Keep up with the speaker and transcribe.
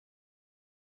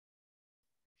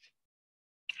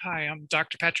Hi, I'm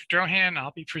Dr. Patrick Drohan. I'll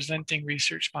be presenting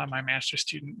research by my master's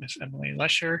student, Ms. Emily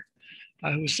Lesher,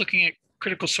 who was looking at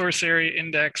critical source area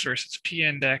index versus P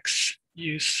index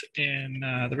use in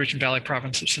the Ridge and Valley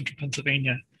province of central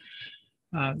Pennsylvania.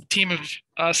 The team of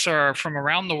us are from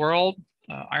around the world,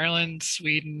 Ireland,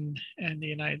 Sweden, and the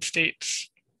United States.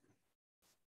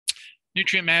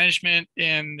 Nutrient management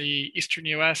in the eastern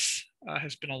US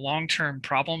has been a long-term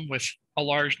problem with a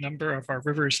large number of our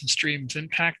rivers and streams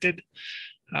impacted.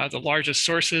 The largest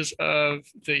sources of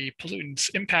the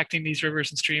pollutants impacting these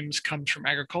rivers and streams comes from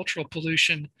agricultural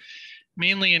pollution,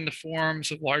 mainly in the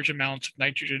forms of large amounts of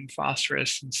nitrogen,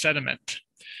 phosphorus, and sediment.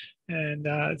 And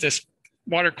this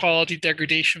water quality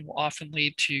degradation will often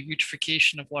lead to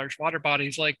eutrophication of large water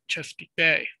bodies like Chesapeake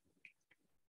Bay.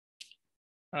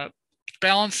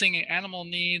 Balancing animal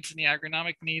needs and the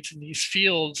agronomic needs in these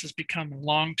fields has become a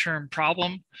long-term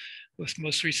problem, with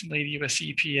most recently the US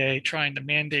EPA trying to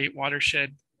mandate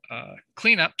watershed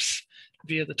cleanups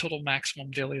via the total maximum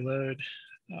daily load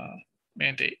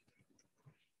mandate.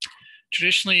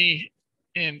 Traditionally,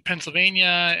 in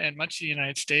Pennsylvania and much of the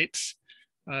United States,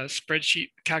 spreadsheet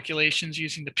calculations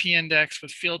using the P index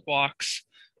with field walks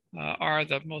are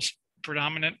the most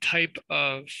predominant type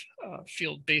of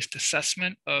field-based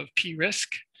assessment of P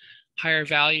risk. Higher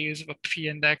values of a P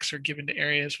index are given to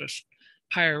areas with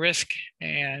higher risk,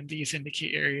 and these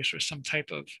indicate areas where some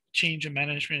type of change in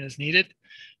management is needed.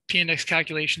 P index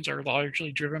calculations are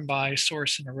largely driven by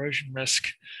source and erosion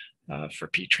risk for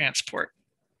P transport.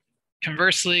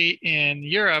 Conversely, in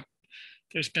Europe,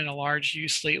 there's been a large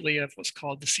use lately of what's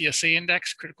called the CSA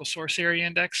Index, Critical Source Area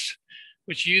Index,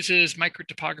 which uses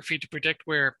microtopography to predict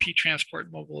where P transport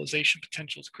and mobilization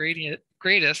potential is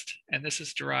greatest, and this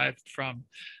is derived from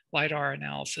LiDAR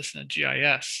analysis and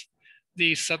GIS.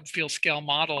 These subfield scale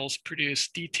models produce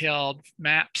detailed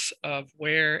maps of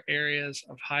where areas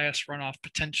of highest runoff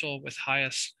potential with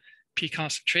highest P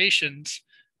concentrations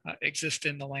exist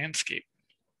in the landscape.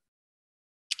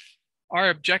 Our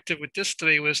objective with this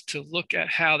study was to look at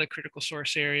how the critical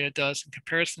source area does in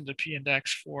comparison to P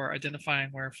index for identifying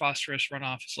where phosphorus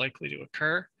runoff is likely to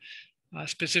occur.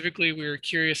 Specifically, we were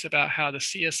curious about how the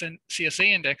CSA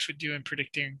Index would do in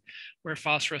predicting where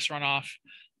phosphorus runoff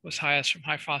was highest from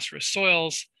high phosphorus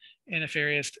soils, and if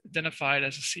areas identified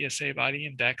as a CSA body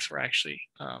index were actually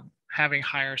having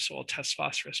higher soil test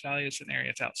phosphorus values than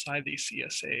areas outside these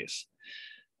CSAs.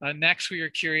 Next, we were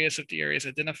curious if the areas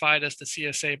identified as the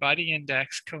CSA body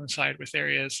index coincide with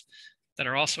areas that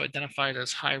are also identified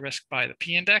as high risk by the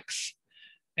P index.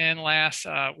 And last,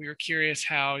 we were curious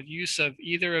how use of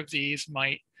either of these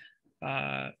might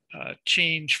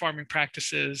change farming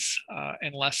practices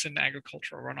and lessen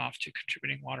agricultural runoff to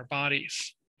contributing water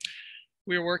bodies.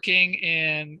 We are working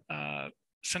in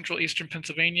central eastern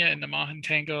Pennsylvania in the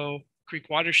Mahantango Creek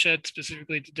watershed,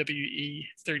 specifically the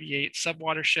WE38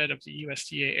 sub-watershed of the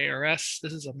USDA ARS.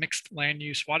 This is a mixed land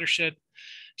use watershed.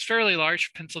 It's fairly large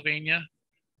for Pennsylvania.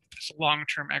 It's a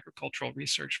long-term agricultural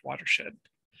research watershed.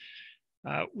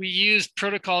 We used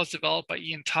protocols developed by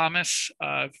Ian Thomas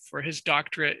for his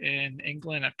doctorate in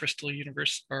England at Bristol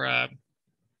University, or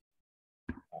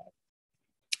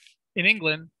in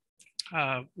England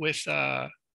with,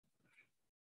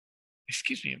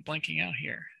 excuse me, I'm blanking out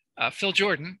here. Phil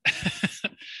Jordan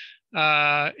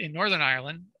in Northern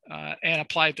Ireland and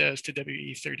applied those to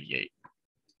WE38.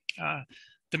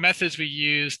 The methods we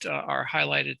used are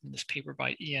highlighted in this paper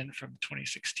by Ian from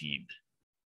 2016.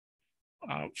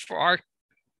 For our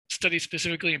study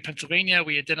specifically in Pennsylvania,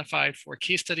 we identified 4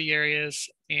 case study areas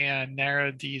and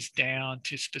narrowed these down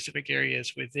to specific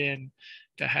areas within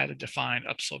that had a defined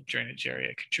upslope drainage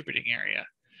area, contributing area.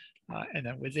 And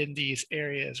then within these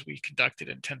areas, we conducted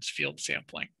intense field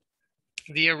sampling.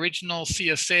 The original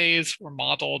CSAs were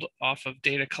modeled off of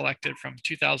data collected from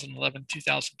 2011,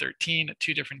 2013 at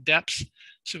 2 different depths.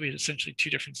 So we had essentially 2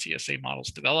 different CSA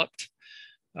models developed.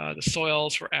 The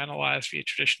soils were analyzed via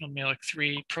traditional Mehlich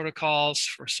 3 protocols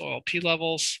for soil P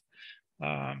levels.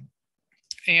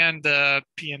 And the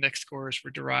P index scores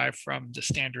were derived from the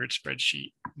standard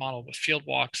spreadsheet model with field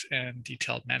walks and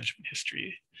detailed management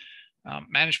history.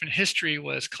 Management history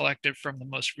was collected from the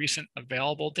most recent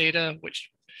available data,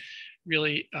 which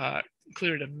really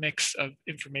included a mix of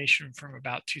information from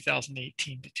about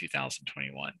 2018 to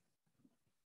 2021.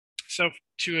 So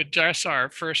to address our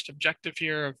first objective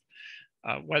here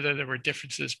of whether there were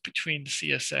differences between the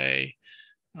CSA,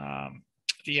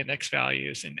 the index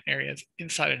values in areas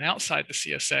inside and outside the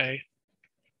CSA,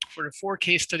 for the 4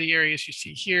 case study areas you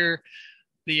see here,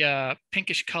 the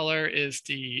pinkish color is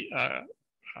the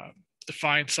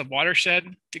defined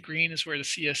sub-watershed. The green is where the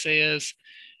CSA is.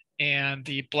 and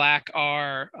the black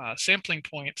are sampling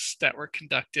points that were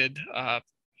conducted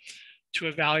to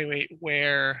evaluate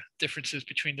where differences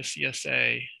between the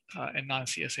CSA and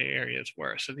non-CSA areas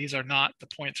were. So these are not the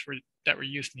points that were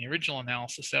used in the original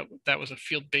analysis. That was a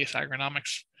field-based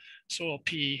agronomics soil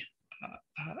P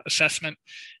assessment.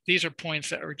 These are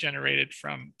points that were generated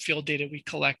from field data we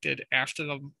collected after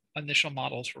the initial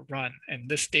models were run. And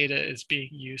this data is being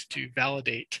used to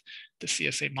validate the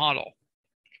CSA model.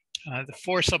 The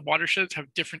 4 sub-watersheds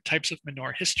have different types of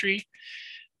manure history.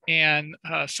 And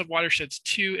sub-watersheds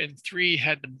 2 and 3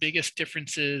 had the biggest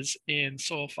differences in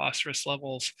soil phosphorus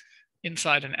levels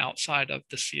inside and outside of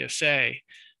the CSA,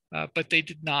 but they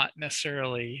did not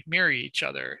necessarily mirror each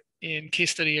other. In case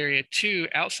study area 2,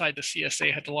 outside the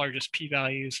CSA had the largest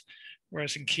p-values,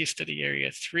 whereas in case study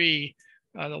area 3,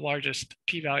 the largest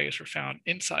p-values were found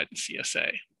inside the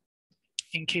CSA.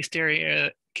 In case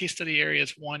study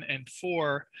areas 1 and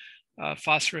 4,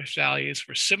 phosphorus values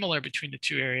were similar between the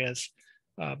two areas,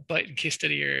 but in case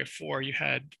study area 4, you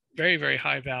had very, very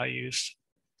high values.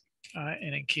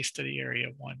 And in case study area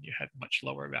 1, you had much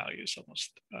lower values,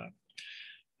 almost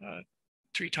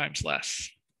 3 times less.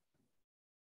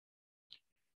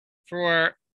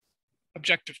 For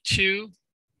objective 2,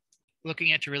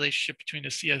 looking at the relationship between the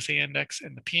CSA index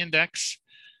and the P index,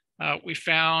 we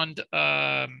found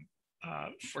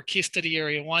for case study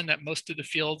area 1 that most of the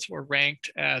fields were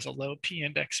ranked as a low P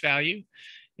index value.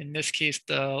 In this case,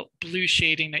 the blue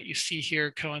shading that you see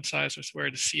here coincides with where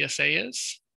the CSA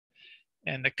is,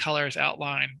 and the colors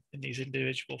outlined in these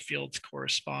individual fields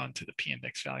correspond to the P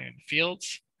index value in the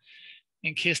fields.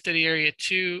 In case study area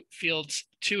 2, fields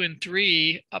 2 and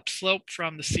 3 upslope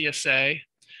from the CSA,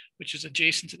 which is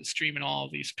adjacent to the stream in all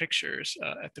of these pictures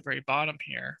at the very bottom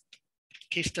here.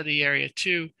 Case study area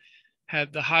 2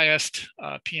 had the highest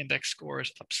P index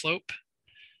scores upslope.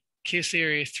 Case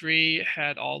area 3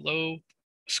 had all low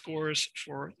scores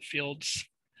for fields.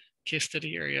 Case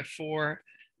study area 4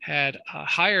 had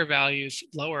higher values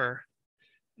lower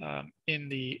in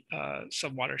the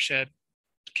sub-watershed.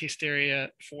 Case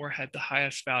area 4 had the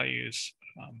highest values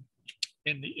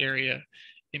in the area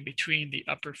in between the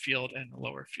upper field and the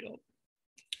lower field.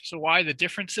 So why the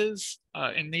differences?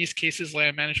 In these cases,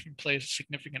 land management plays a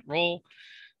significant role,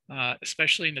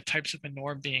 especially in the types of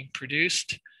manure being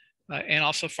produced, and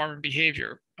also farmer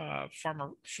behavior.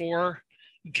 Farmer 4,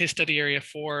 in case study area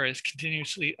 4, is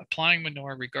continuously applying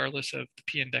manure regardless of the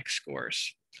P index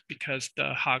scores, because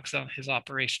the hogs on his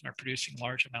operation are producing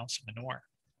large amounts of manure.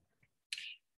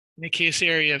 In the case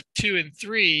area 2 and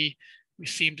 3, we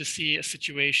seem to see a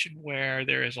situation where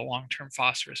there is a long-term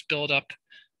phosphorus buildup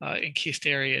in case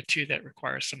area 2 that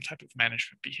requires some type of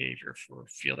management behavior for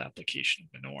field application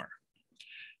of manure.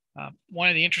 One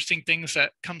of the interesting things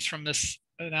that comes from this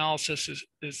analysis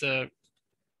is a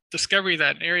discovery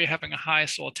that an area having a high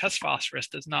soil test phosphorus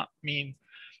does not mean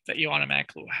that you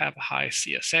automatically have a high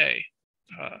CSA,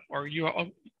 or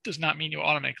does not mean you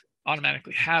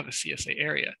automatically have a CSA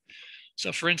area.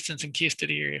 So for instance, in case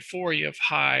study area 4, you have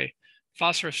high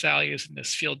phosphorus values in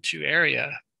this field 2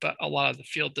 area, but a lot of the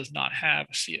field does not have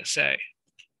a CSA.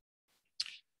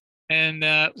 And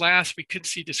last, we could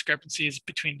see discrepancies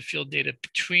between the field data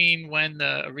between when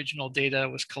the original data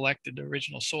was collected, the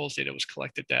original soils data was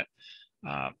collected that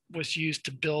was used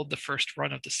to build the first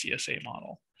run of the CSA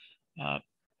model.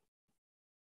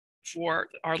 For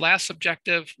our last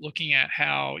objective, looking at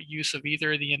how use of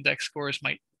either of the index scores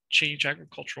might change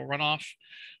agricultural runoff,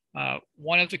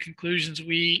 one of the conclusions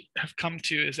we have come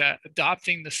to is that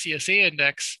adopting the CSA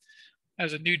index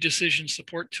as a new decision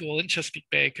support tool in Chesapeake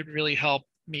Bay could really help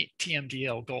meet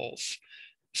TMDL goals,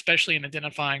 especially in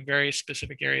identifying very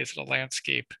specific areas of the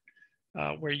landscape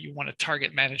where you want to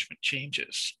target management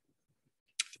changes.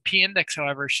 The P index,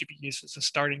 however, should be used as a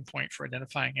starting point for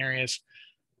identifying areas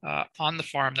on the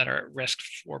farm that are at risk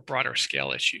for broader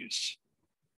scale issues.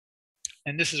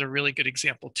 And this is a really good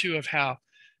example too of how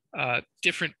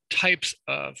different types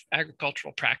of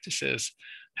agricultural practices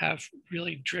have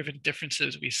really driven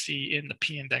differences we see in the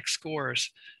P index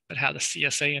scores, but how the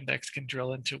CSA index can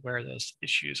drill into where those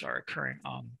issues are occurring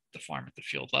on the farm at the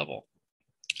field level,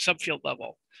 subfield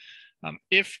level.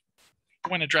 If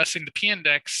when addressing the P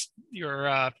index,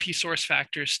 your P source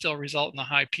factors still result in a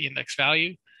high P index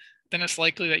value, then it's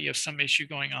likely that you have some issue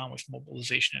going on with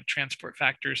mobilization and transport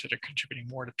factors that are contributing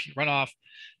more to P runoff,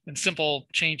 and simple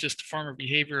changes to farmer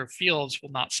behavior of fields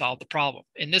will not solve the problem.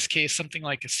 In this case, something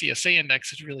like a CSA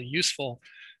index is really useful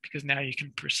because now you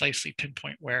can precisely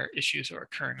pinpoint where issues are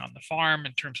occurring on the farm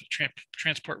in terms of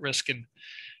transport risk and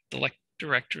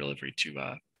direct delivery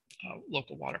to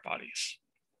local water bodies.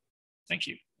 Thank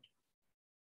you.